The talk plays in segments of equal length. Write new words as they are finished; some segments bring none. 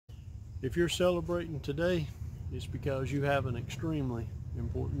If you're celebrating today, it's because you have an extremely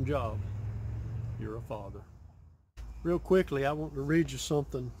important job. You're a father. Real quickly, I want to read you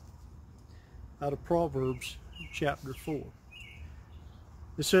something out of Proverbs chapter 4.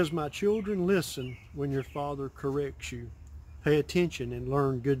 It says, "My children, listen when your father corrects you. Pay attention and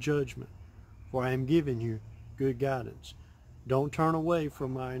learn good judgment, for I am giving you good guidance. Don't turn away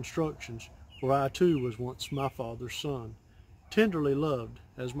from my instructions, for I too was once my father's son, tenderly loved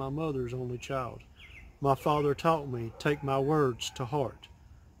as my mother's only child. My father taught me, take my words to heart.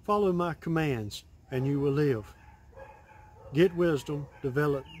 Follow my commands, and you will live. Get wisdom,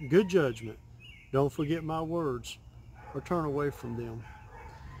 develop good judgment. Don't forget my words or turn away from them."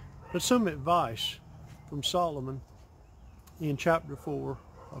 But some advice from Solomon in chapter 4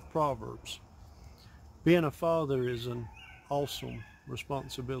 of Proverbs. Being a father is an awesome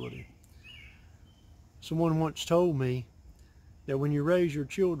responsibility. Someone once told me that when you raise your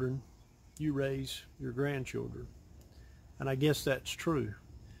children, you raise your grandchildren. And I guess that's true,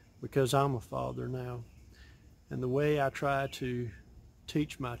 because I'm a father now. And the way I try to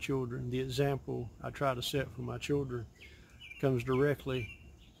teach my children, the example I try to set for my children, comes directly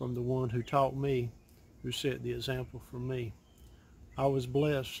from the one who taught me, who set the example for me. I was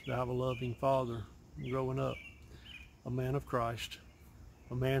blessed to have a loving father growing up, a man of Christ,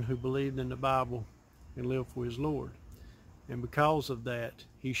 a man who believed in the Bible and lived for his Lord. And because of that,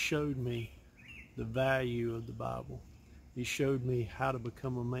 he showed me the value of the Bible. He showed me how to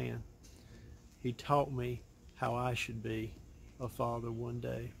become a man. He taught me how I should be a father one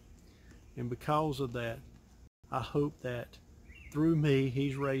day. And because of that, I hope that through me,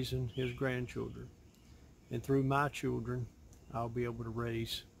 he's raising his grandchildren. And through my children, I'll be able to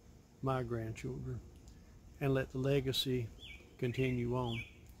raise my grandchildren and let the legacy continue on.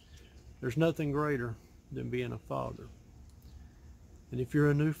 There's nothing greater than being a father. And if you're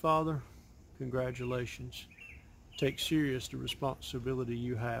a new father, congratulations. Take serious the responsibility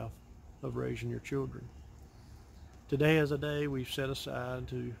you have of raising your children. Today is a day we've set aside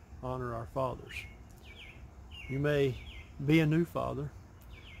to honor our fathers. You may be a new father.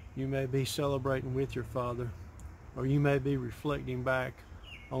 You may be celebrating with your father, or you may be reflecting back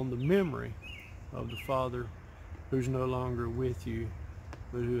on the memory of the father who's no longer with you,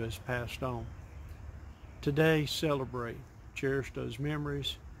 but who has passed on. Today, celebrate. Cherish those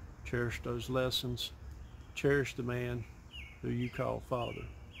memories, cherish those lessons, cherish the man who you call father.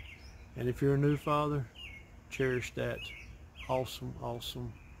 And if you're a new father, cherish that awesome,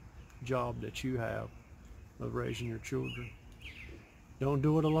 awesome job that you have of raising your children. Don't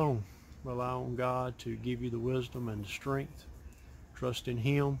do it alone. Rely on God to give you the wisdom and the strength. Trust in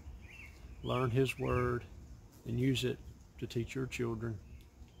Him, learn His Word, and use it to teach your children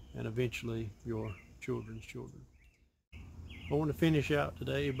and eventually your children's children. I want to finish out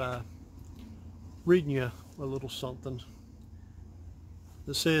today by reading you a little something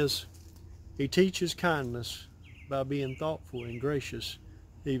that says, "He teaches kindness by being thoughtful and gracious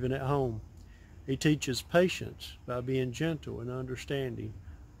even at home. He teaches patience by being gentle and understanding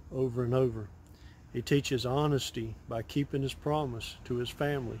over and over. He teaches honesty by keeping his promise to his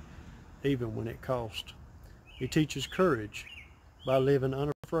family even when it costs. He teaches courage by living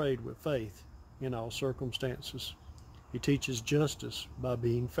unafraid with faith in all circumstances. He teaches justice by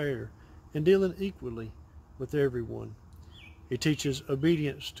being fair and dealing equally with everyone. He teaches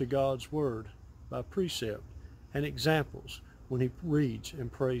obedience to God's word by precept and examples when he reads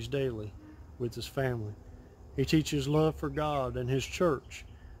and prays daily with his family. He teaches love for God and his church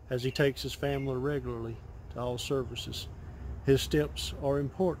as he takes his family regularly to all services. His steps are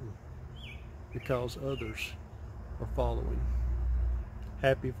important because others are following."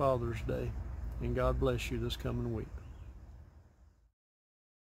 Happy Father's Day, and God bless you this coming week.